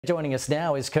Joining us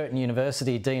now is Curtin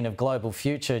University Dean of Global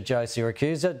Future, Joe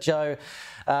Siracusa. Joe,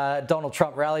 Donald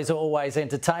Trump rallies are always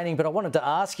entertaining, but I wanted to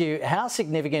ask you, how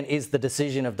significant is the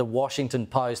decision of the Washington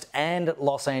Post and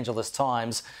Los Angeles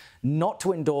Times not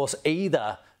to endorse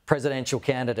either presidential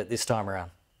candidate this time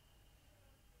around?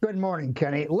 Good morning,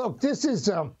 Kenny. Look, this is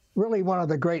really one of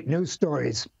the great news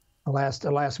stories the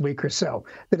last week or so.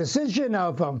 The decision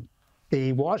of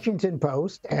the Washington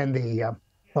Post and the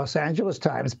Los Angeles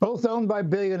Times, both owned by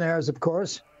billionaires, of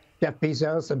course, Jeff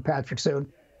Bezos and Patrick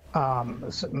Soon.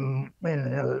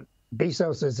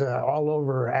 Bezos is all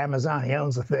over Amazon. He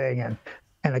owns the thing.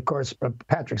 And of course,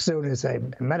 Patrick Soon is a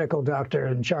medical doctor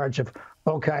in charge of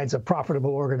all kinds of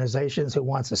profitable organizations who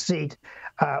wants a seat.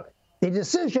 The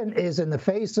decision is in the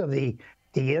face of the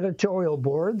editorial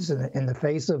boards and in the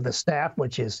face of the staff,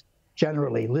 which is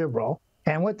generally liberal.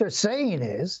 And what they're saying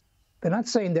is, they're not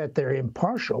saying that they're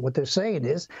impartial. What they're saying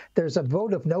is there's a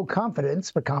vote of no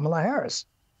confidence for Kamala Harris.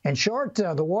 In short,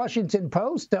 the Washington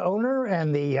Post, the owner,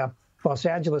 and the Los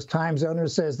Angeles Times owner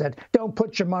says that don't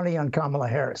put your money on Kamala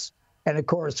Harris. And of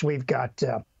course, we've got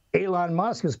Elon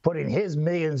Musk who's putting his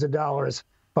millions of dollars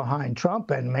behind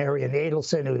Trump, and Marian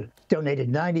Adelson, who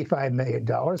donated $95 million.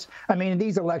 I mean,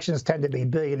 these elections tend to be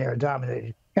billionaire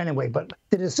dominated anyway. But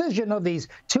the decision of these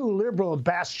two liberal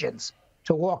bastions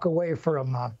to walk away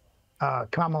from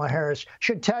Kamala Harris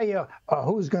should tell you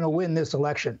who's going to win this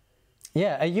election.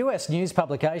 Yeah, a US news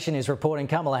publication is reporting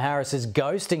Kamala Harris is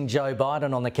ghosting Joe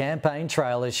Biden on the campaign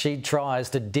trail as she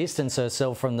tries to distance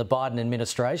herself from the Biden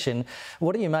administration.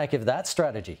 What do you make of that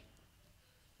strategy?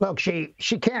 Look, she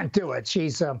can't do it.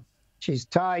 She's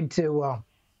tied to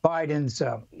Biden's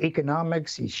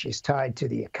economics. She's tied to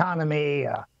the economy,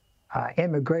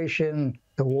 immigration,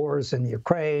 the wars in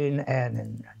Ukraine and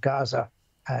in Gaza.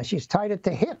 She's tied at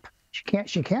the hip.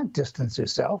 She can't distance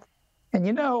herself. And,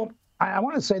 you know, I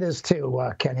want to say this,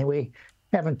 too, Kenny. We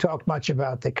haven't talked much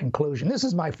about the conclusion. This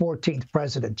is my 14th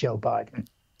president, Joe Biden.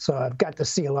 So I've got to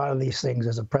see a lot of these things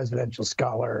as a presidential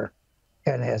scholar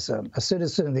and as a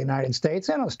citizen of the United States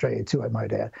and Australia, too, I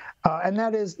might add. And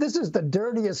that is, this is the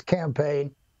dirtiest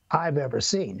campaign I've ever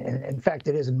seen. And in fact,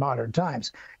 it is in modern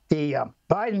times. The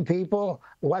Biden people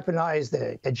weaponized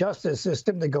the justice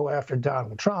system to go after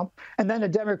Donald Trump. And then the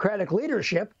Democratic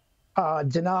leadership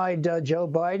denied Joe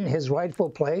Biden his rightful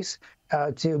place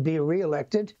to be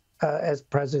reelected as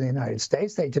president of the United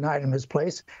States. They denied him his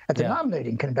place at the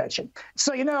nominating convention.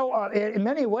 So, you know, in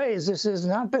many ways, this has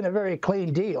not been a very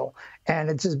clean deal, and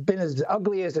it's been as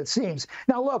ugly as it seems.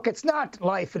 Now, look, it's not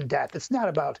life and death. It's not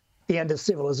about the end of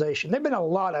civilization. There have been a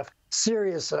lot of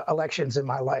serious elections in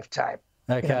my lifetime.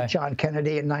 Okay. You know, John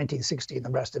Kennedy in 1960 and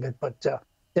the rest of it. But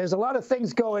there's a lot of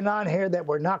things going on here that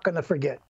we're not going to forget.